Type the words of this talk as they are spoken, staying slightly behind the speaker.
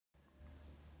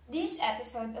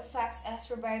episode of Facts as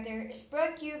Provider is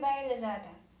brought to you by Lazada.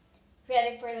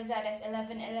 Ready for Lazada's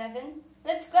 11/11?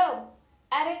 Let's go!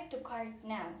 Add it to cart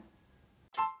now.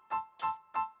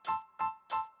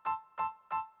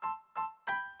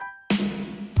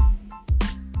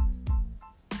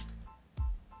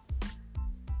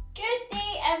 Good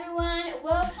day, everyone!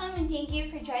 Welcome and thank you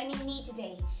for joining me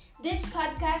today. This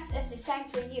podcast is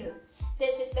designed for you.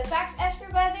 This is the Facts as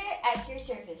Provider at your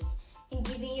service, in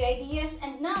giving you ideas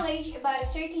and knowledge about a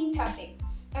certain topic.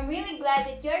 I'm really glad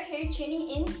that you're here tuning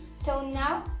in. So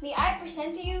now, may I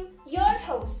present to you your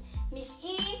host, Miss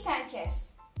E.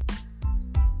 Sanchez.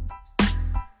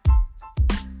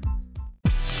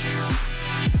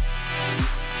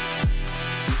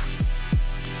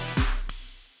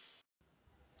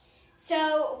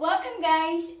 So, welcome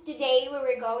guys! Today we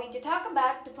were going to talk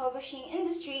about the publishing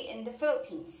industry in the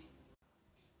Philippines.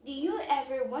 Do you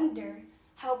ever wonder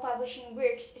how publishing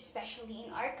works, especially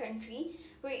in our country,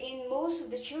 wherein most of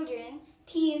the children,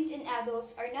 teens, and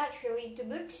adults are not really into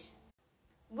books?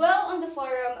 Well, on the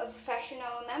forum of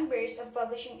professional members of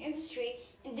publishing industry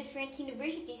in different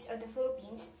universities of the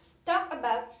Philippines, talk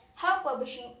about how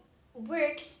publishing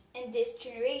works in this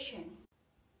generation.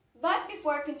 But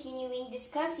before continuing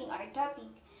discussing our topic,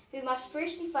 we must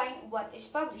first define what is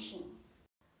publishing.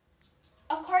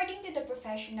 According to the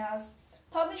professionals,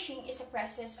 publishing is a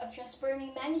process of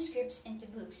transforming manuscripts into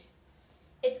books.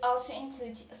 It also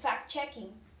includes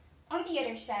fact-checking. On the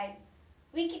other side,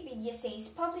 Wikipedia says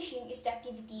publishing is the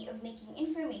activity of making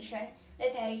information,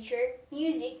 literature,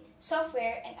 music,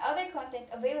 software, and other content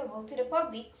available to the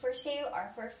public for sale or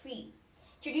for free.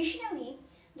 Traditionally,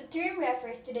 the term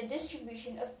refers to the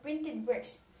distribution of printed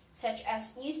works, such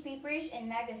as newspapers and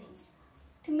magazines.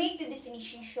 To make the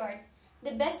definition short,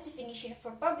 the best definition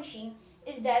for publishing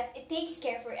is that it takes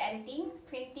care for editing,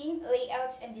 printing,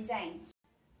 layouts, and designs.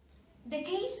 The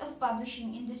case of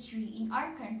publishing industry in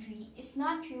our country is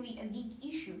not really a big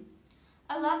issue.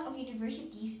 A lot of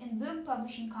universities and book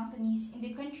publishing companies in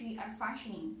the country are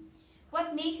functioning.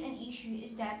 What makes an issue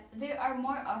is that there are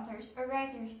more authors or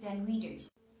writers than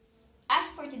readers. As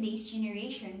for today's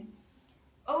generation,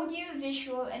 audio,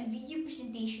 visual, and video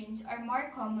presentations are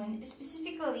more common,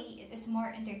 specifically it is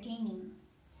more entertaining.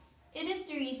 It is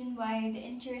the reason why the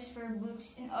interest for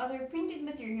books and other printed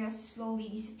materials slowly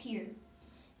disappear.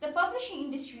 The publishing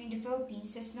industry in the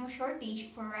Philippines has no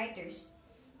shortage for writers.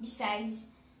 Besides,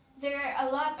 there are a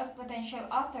lot of potential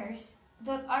authors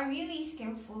that are really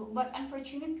skillful, but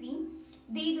unfortunately,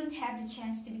 they don't have the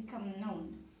chance to become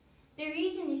known. The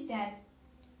reason is that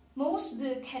most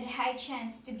books had a high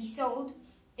chance to be sold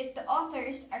if the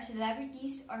authors are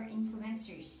celebrities or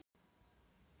influencers.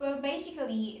 Well,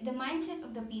 basically, the mindset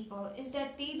of the people is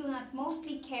that they do not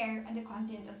mostly care on the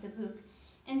content of the book.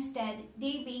 Instead,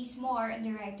 they base more on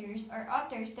the writers or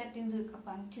authors that they look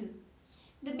upon too.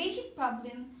 The basic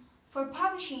problem for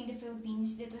publishing in the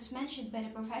Philippines that was mentioned by the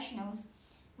professionals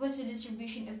was the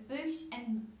distribution of books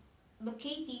and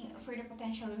locating for the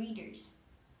potential readers.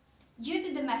 Due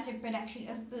to the massive production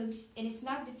of books, it is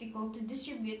not difficult to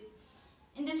distribute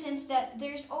in the sense that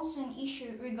there is also an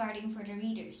issue regarding for the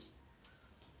readers.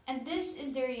 And this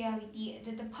is the reality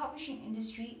that the publishing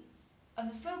industry of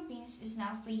the Philippines is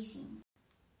now facing.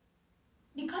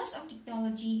 Because of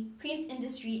technology, print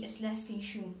industry is less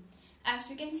consumed. As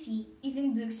we can see,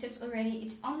 even books has already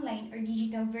its online or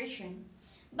digital version.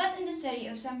 But in the study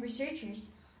of some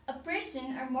researchers, a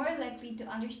person are more likely to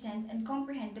understand and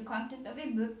comprehend the content of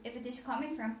a book if it is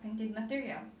coming from printed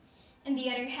material. On the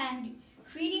other hand,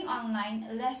 reading online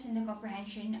lessens the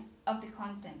comprehension of the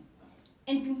content.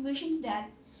 In conclusion to that,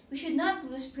 we should not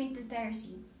lose print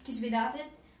literacy, because without it,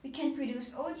 we can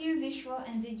produce audio, visual,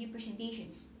 and video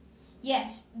presentations.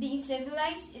 Yes, being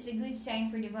civilized is a good sign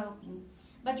for developing,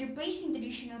 but replacing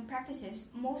traditional practices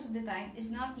most of the time is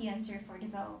not the answer for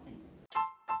development.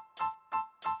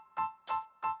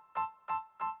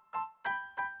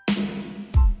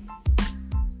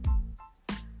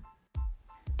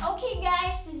 Okay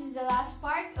guys, this is the last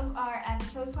part of our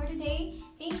episode for today.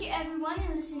 Thank you everyone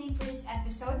for listening for this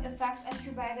episode of Facts as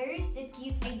Providers that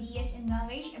gives ideas and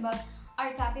knowledge about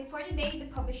our topic for today, the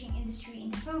publishing industry in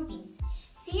the Philippines.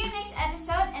 See you next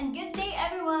episode and good day